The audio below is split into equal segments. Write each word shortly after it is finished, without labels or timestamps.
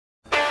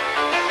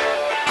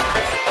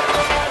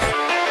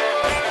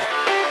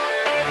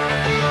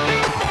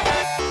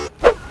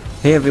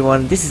Hey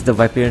everyone, this is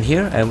TheViperian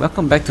here and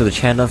welcome back to the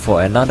channel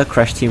for another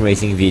Crash Team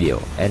Racing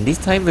video. And this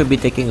time we'll be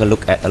taking a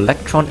look at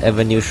Electron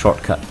Avenue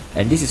Shortcut.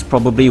 And this is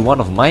probably one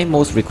of my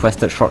most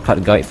requested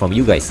shortcut guide from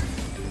you guys.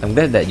 I'm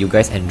glad that you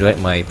guys enjoyed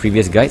my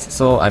previous guides,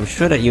 so I'm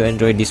sure that you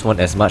enjoyed this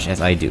one as much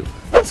as I do.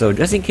 So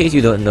just in case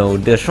you don't know,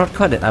 the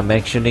shortcut that I'm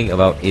mentioning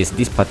about is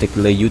this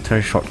particular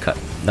U-turn shortcut.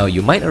 Now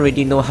you might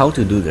already know how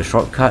to do the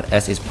shortcut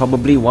as it's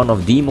probably one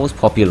of the most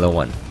popular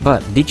one.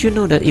 But did you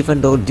know that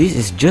even though this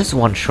is just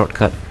one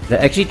shortcut, there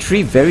are actually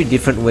 3 very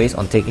different ways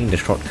on taking the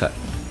shortcut.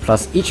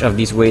 Plus each of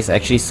these ways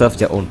actually serves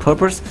their own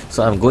purpose,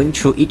 so I'm going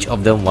through each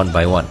of them one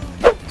by one.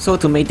 So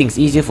to make things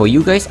easier for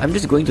you guys, I'm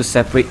just going to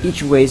separate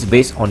each ways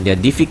based on their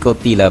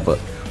difficulty level,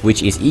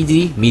 which is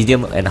easy,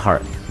 medium and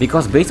hard.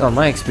 Because based on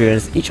my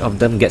experience, each of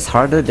them gets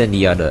harder than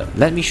the other.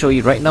 Let me show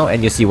you right now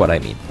and you'll see what I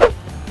mean.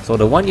 So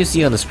the one you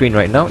see on the screen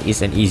right now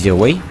is an easier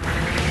way.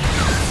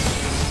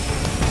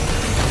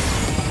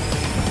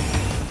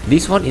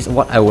 This one is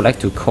what I would like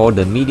to call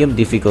the medium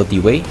difficulty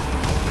way.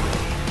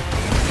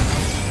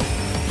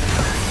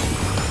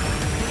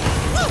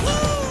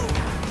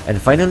 And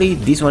finally,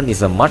 this one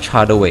is a much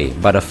harder way,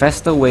 but a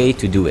faster way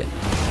to do it.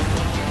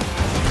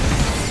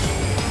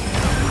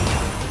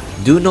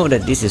 Do note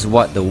that this is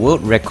what the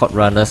world record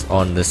runners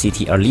on the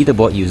CTR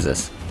leaderboard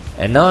uses.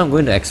 And now I'm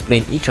going to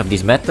explain each of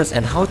these methods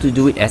and how to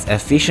do it as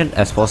efficient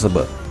as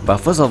possible. But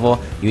first of all,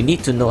 you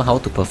need to know how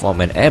to perform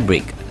an air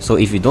brake. So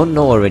if you don't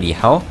know already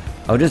how,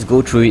 I'll just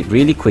go through it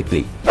really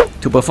quickly.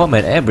 To perform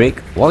an air brake,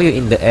 while you're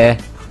in the air,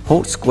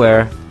 hold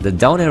square, the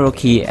down arrow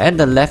key and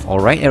the left or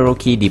right arrow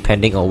key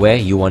depending on where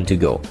you want to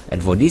go.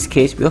 And for this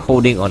case, we're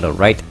holding on the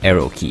right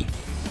arrow key.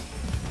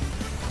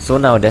 So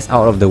now that's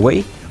out of the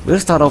way, we'll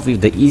start off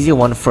with the easier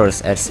one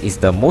first as it's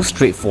the most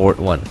straightforward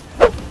one.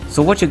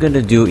 So what you're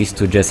gonna do is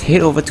to just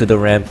head over to the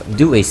ramp,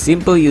 do a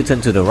simple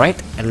U-turn to the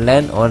right and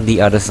land on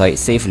the other side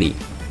safely.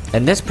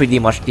 And that's pretty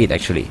much it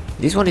actually.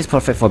 This one is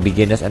perfect for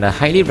beginners and I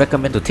highly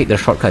recommend to take the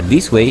shortcut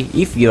this way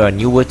if you are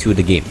newer to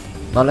the game.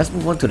 Now let's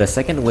move on to the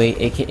second way,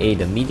 aka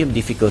the medium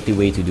difficulty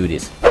way to do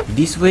this.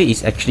 This way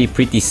is actually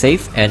pretty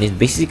safe and is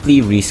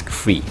basically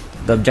risk-free.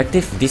 The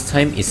objective this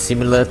time is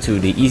similar to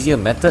the easier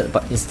method,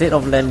 but instead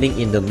of landing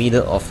in the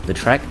middle of the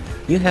track,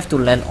 you have to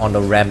land on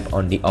the ramp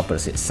on the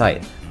opposite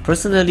side.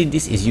 Personally,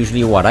 this is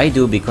usually what I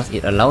do because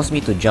it allows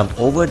me to jump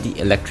over the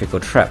electrical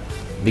trap.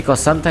 Because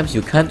sometimes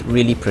you can't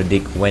really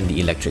predict when the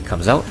electric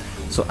comes out,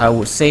 so I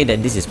would say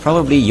that this is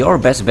probably your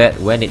best bet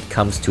when it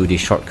comes to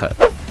this shortcut.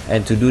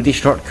 And to do this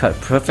shortcut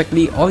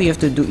perfectly, all you have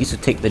to do is to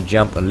take the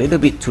jump a little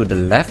bit to the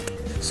left,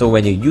 so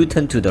when you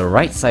U-turn to the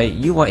right side,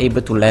 you are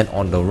able to land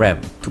on the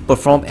ramp to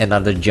perform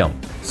another jump.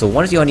 So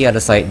once you're on the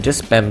other side,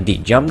 just spam the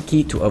jump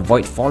key to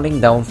avoid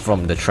falling down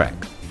from the track.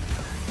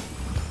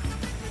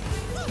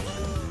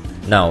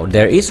 Now,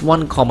 there is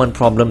one common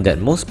problem that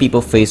most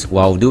people face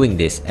while doing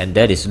this, and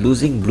that is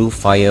losing blue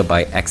fire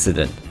by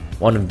accident.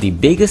 One of the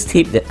biggest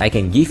tips that I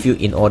can give you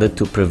in order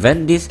to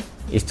prevent this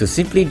is to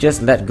simply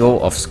just let go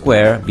of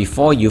square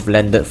before you've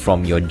landed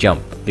from your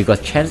jump,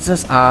 because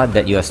chances are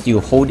that you are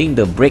still holding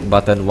the brake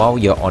button while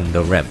you're on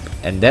the ramp,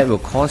 and that will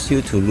cause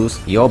you to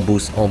lose your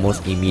boost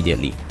almost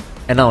immediately.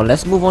 And now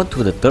let's move on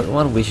to the third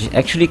one, which is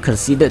actually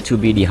considered to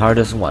be the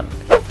hardest one.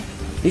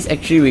 This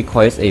actually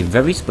requires a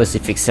very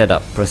specific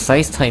setup,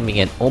 precise timing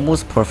and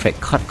almost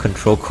perfect cut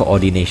control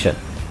coordination.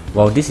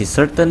 While this is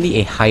certainly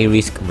a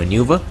high-risk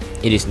maneuver,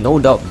 it is no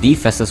doubt the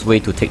fastest way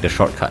to take the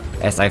shortcut.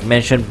 As I've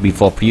mentioned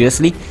before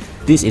previously,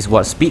 this is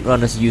what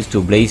speedrunners use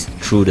to blaze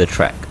through the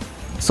track.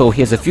 So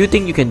here's a few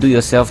things you can do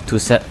yourself to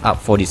set up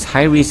for this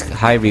high-risk,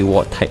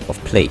 high-reward type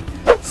of play.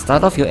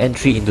 Start off your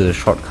entry into the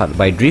shortcut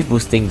by drift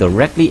boosting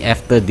directly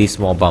after this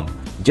small bump,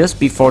 just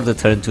before the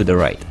turn to the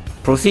right.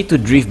 Proceed to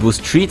drift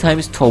boost 3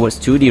 times towards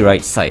to the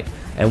right side,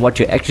 and what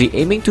you're actually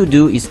aiming to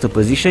do is to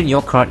position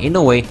your car in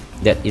a way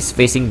that is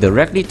facing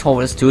directly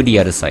towards to the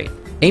other side.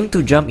 Aim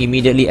to jump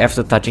immediately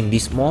after touching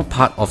this small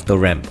part of the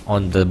ramp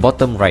on the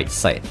bottom right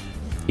side.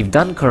 If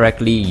done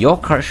correctly, your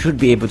car should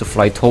be able to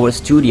fly towards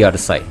to the other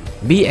side.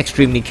 Be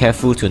extremely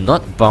careful to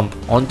not bump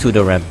onto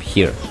the ramp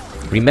here.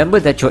 Remember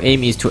that your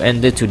aim is to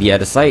enter to the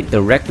other side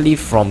directly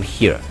from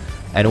here.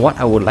 And what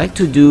I would like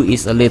to do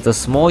is a little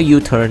small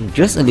U-turn,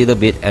 just a little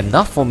bit,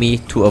 enough for me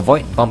to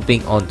avoid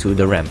bumping onto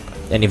the ramp.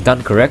 And if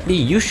done correctly,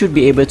 you should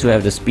be able to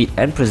have the speed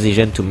and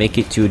precision to make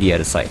it to the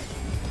other side.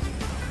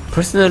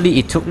 Personally,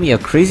 it took me a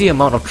crazy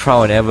amount of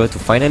trial and error to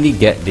finally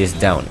get this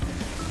down.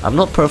 I'm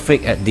not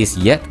perfect at this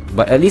yet,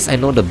 but at least I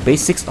know the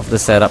basics of the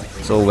setup,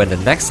 so when the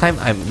next time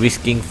I'm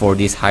risking for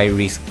this high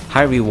risk,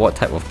 high reward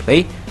type of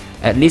play,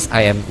 at least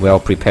I am well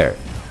prepared.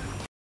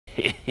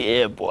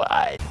 Yeah,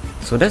 boy.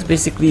 So that's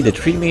basically the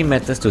 3 main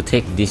methods to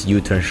take this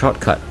U-turn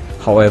shortcut.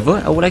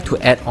 However, I would like to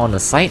add on a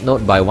side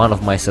note by one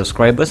of my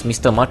subscribers,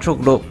 Mr. Macho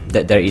Globe,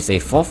 that there is a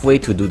 4th way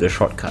to do the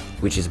shortcut,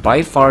 which is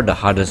by far the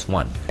hardest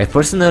one. I've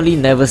personally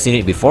never seen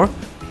it before,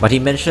 but he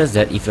mentions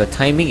that if your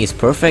timing is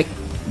perfect,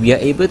 we are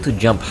able to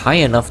jump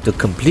high enough to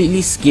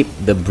completely skip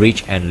the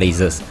bridge and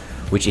lasers,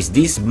 which is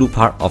this blue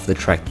part of the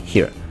track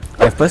here.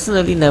 I've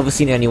personally never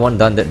seen anyone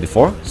done that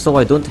before, so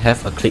I don't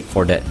have a clip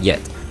for that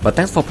yet. But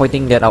thanks for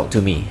pointing that out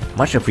to me,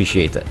 much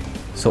appreciated.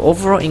 So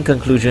overall, in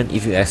conclusion,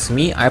 if you ask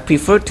me, I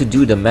prefer to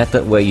do the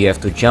method where you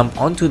have to jump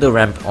onto the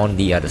ramp on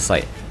the other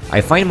side.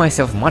 I find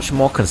myself much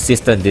more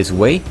consistent this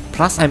way,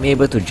 plus I'm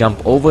able to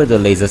jump over the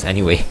lasers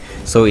anyway,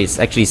 so it's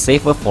actually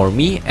safer for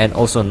me and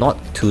also not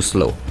too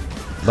slow.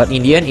 But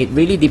in the end, it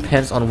really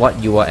depends on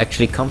what you are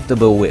actually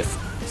comfortable with.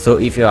 So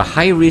if you're a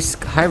high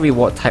risk, high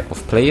reward type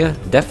of player,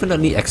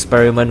 definitely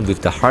experiment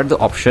with the harder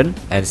option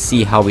and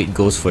see how it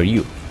goes for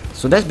you.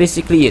 So that's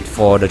basically it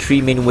for the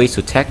 3 main ways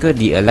to tackle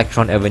the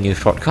Electron Avenue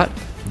shortcut.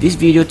 This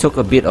video took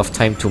a bit of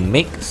time to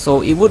make,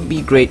 so it would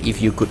be great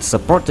if you could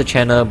support the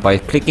channel by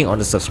clicking on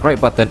the subscribe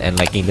button and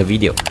liking the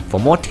video for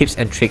more tips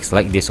and tricks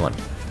like this one.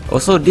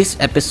 Also, this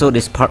episode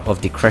is part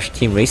of the Crash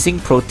Team Racing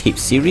Pro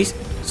Tips series,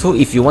 so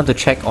if you want to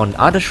check on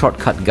other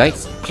shortcut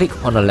guides, click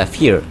on the left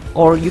here,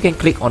 or you can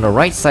click on the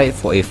right side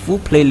for a full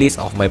playlist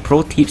of my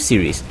Pro Tips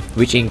series,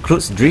 which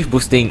includes drift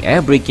boosting,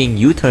 air braking,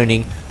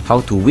 U-turning, how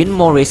to win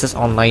more races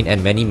online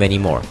and many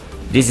more.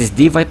 This is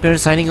TheViperian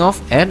signing off,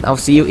 and I'll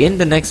see you in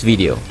the next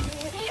video.